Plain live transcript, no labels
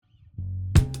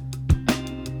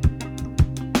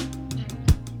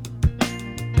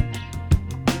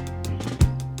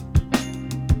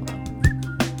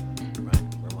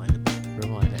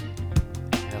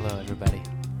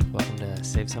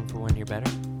Some for When You're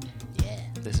Better. Yeah.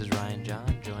 This is Ryan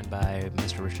John, joined by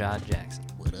Mr. Rashad Jackson.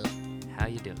 What up? How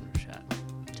you doing, Rashad?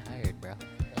 Tired, bro.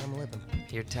 I'm living.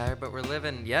 You're tired, but we're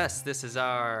living. Yes, this is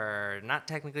our, not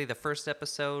technically the first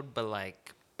episode, but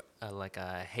like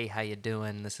a, hey, how you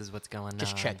doing? This is what's going on.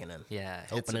 Just checking in. Yeah.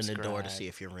 hit Opening the door to subscribe. see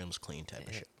if your room's clean type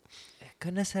of shit. I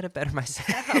couldn't have said it better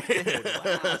myself, dude.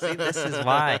 Wow. See,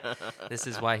 this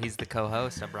is why he's the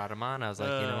co-host. I brought him on. I was like,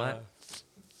 you know what?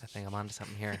 I think I'm onto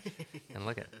something here. And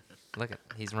look at,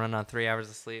 he's running on 3 hours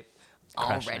of sleep.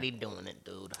 Already doing it,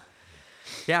 dude.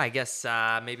 Yeah, I guess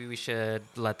maybe we should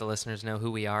let the listeners know who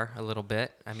we are a little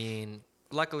bit. I mean,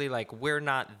 luckily, like, we're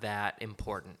not that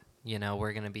important. You know,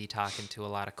 we're going to be talking to a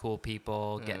lot of cool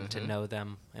people, getting to know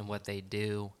them and what they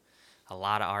do. A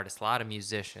lot of artists, a lot of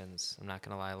musicians. I'm not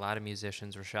going to lie, a lot of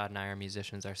musicians. Rashad and I are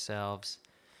musicians ourselves.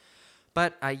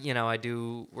 But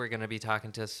we're going to be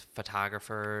talking to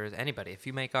photographers, anybody. If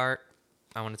you make art,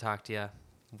 I want to talk to you.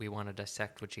 We want to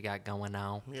dissect what you got going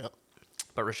now. Yep.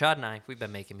 But Rashad and I, we've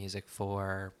been making music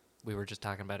for, we were just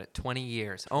talking about it, 20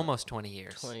 years. Almost 20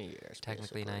 years. 20 years.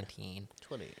 Technically basically. 19.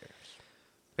 20 years.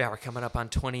 Yeah, we're coming up on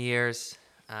 20 years.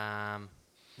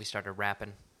 We started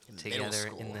rapping Middle together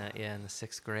school. in the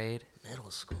 6th grade. Middle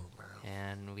school, bro.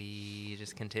 And we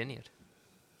just continued.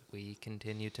 We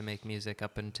continued to make music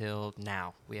up until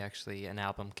now. An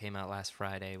album came out last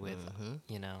Friday with,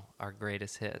 our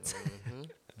greatest hits.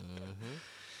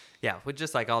 Yeah, with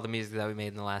just like all the music that we made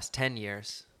in the last 10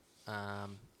 years.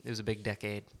 It was a big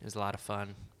decade. It was a lot of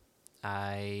fun.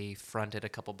 I fronted a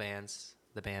couple bands,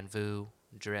 the band Vu,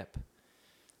 Drip.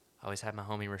 I always had my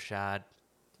homie Rashad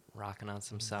rocking on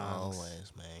some songs.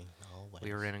 Always, man. Always.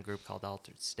 We were in a group called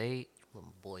Altered State. With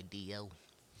my boy D.O.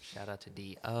 Shout out to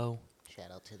D.O. Shout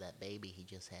out to that baby he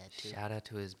just had, too. Shout out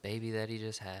to his baby that he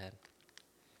just had.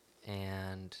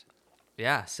 And,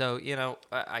 yeah, so,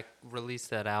 I released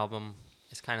that album.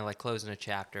 It's kind of like closing a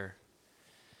chapter.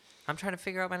 I'm trying to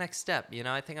figure out my next step.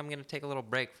 I think I'm going to take a little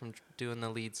break from doing the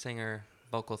lead singer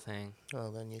vocal thing.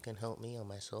 Well, then you can help me on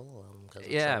my solo album.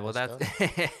 Yeah, well, that's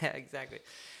exactly.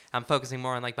 I'm focusing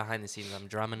more on like behind the scenes. I'm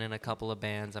drumming in a couple of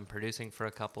bands. I'm producing for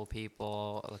a couple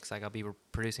people. It looks like I'll be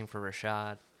producing for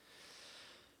Rashad.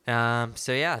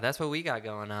 So yeah, that's what we got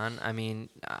going on. I mean,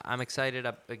 I'm excited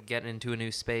getting into a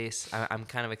new space. I'm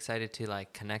kind of excited to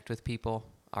like connect with people,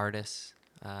 artists,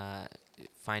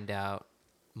 find out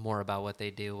more about what they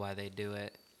do, why they do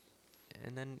it,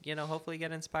 and then hopefully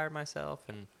get inspired myself.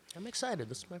 And I'm excited.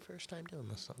 This is my first time doing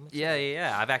this.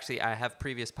 Yeah. I have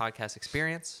previous podcast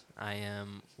experience. I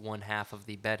am one half of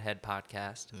the Bedhead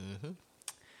podcast. Mm-hmm.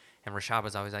 And Rashad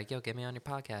was always like, yo, get me on your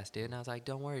podcast, dude. And I was like,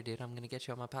 don't worry, dude. I'm going to get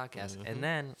you on my podcast. And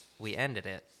then we ended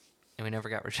it, and we never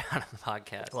got Rashad on the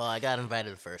podcast. Well, I got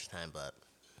invited the first time, but...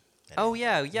 Oh,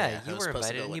 yeah. You were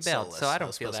invited and you bailed, so I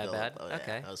don't feel that bad.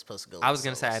 Okay. I was supposed to go I was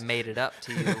going to say I made it up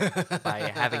to you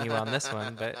by having you on this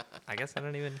one, but I guess I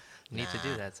don't even need to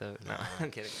do that. So, no, I'm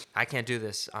kidding. I can't do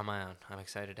this on my own. I'm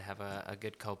excited to have a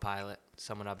good co-pilot,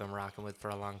 someone I've been rocking with for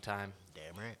a long time.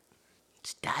 Damn right.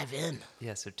 Let's dive in.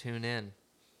 Yeah, so tune in.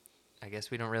 I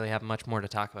guess we don't really have much more to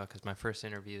talk about because my first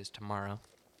interview is tomorrow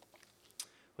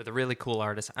with a really cool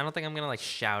artist. I don't think I'm going to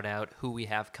shout out who we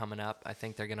have coming up. I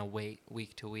think they're going to wait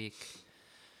week to week.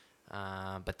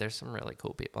 But there's some really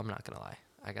cool people. I'm not going to lie.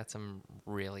 I got some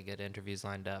really good interviews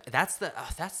lined up. That's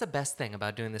the best thing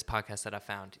about doing this podcast that I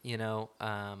found.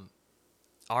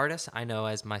 Artists, I know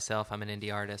as myself, I'm an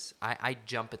indie artist. I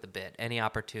jump at the bit. Any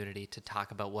opportunity to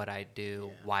talk about what I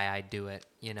do, why I do it,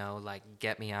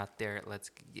 get me out there.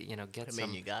 Let's, get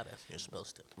some. You got it. You're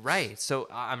supposed to. Right. So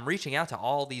I'm reaching out to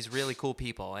all these really cool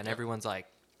people, and everyone's like,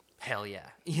 hell yeah.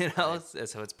 Right.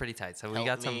 So it's pretty tight. So we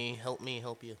got some. Help me,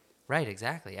 help you. Right,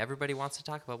 exactly. Everybody wants to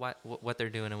talk about what they're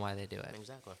doing and why they do it.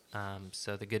 Exactly.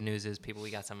 So the good news is, we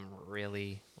got some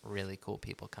really, really cool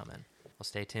people coming. Well,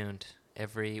 stay tuned.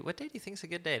 What day do you think is a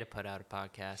good day to put out a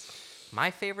podcast?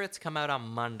 My favorites come out on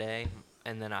Monday,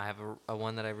 and then I have a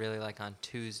one that I really like on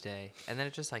Tuesday, and then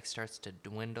it just starts to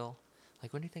dwindle.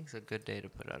 Like, when do you think is a good day to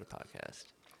put out a podcast?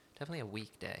 Definitely a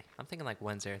weekday. I'm thinking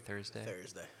Wednesday or Thursday.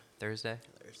 Thursday?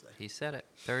 He said it.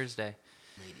 Thursday.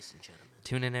 Ladies and gentlemen.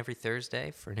 Tune in every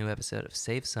Thursday for a new episode of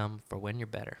Save Some for When You're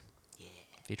Better. Yeah.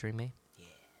 Featuring me. Yeah.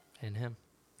 And him.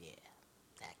 Yeah.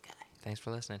 That guy. Thanks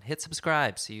for listening. Hit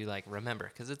subscribe so you remember,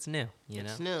 because it's new.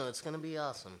 It's new. It's gonna be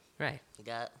awesome. Right. You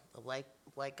got a white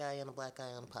guy and a black guy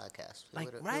on the podcast.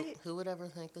 Right? Who would ever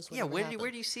think this would Yeah. ever happen?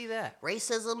 Where do you see that?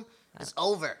 Racism is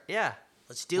over. Yeah.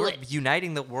 Let's do We're it.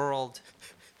 uniting the world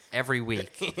every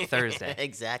week, Thursday.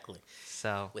 Exactly.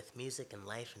 So. With music and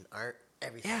life and art,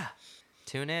 everything. Yeah.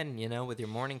 Tune in, with your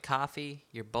morning coffee,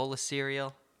 your bowl of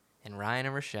cereal, and Ryan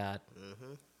and Rashad.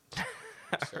 Mm-hmm.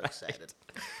 I'm so excited.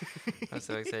 I'm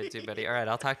so excited too, buddy. All right,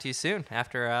 I'll talk to you soon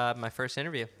after my first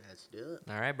interview. Let's do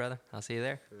it. All right, brother. I'll see you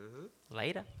there.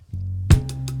 Later.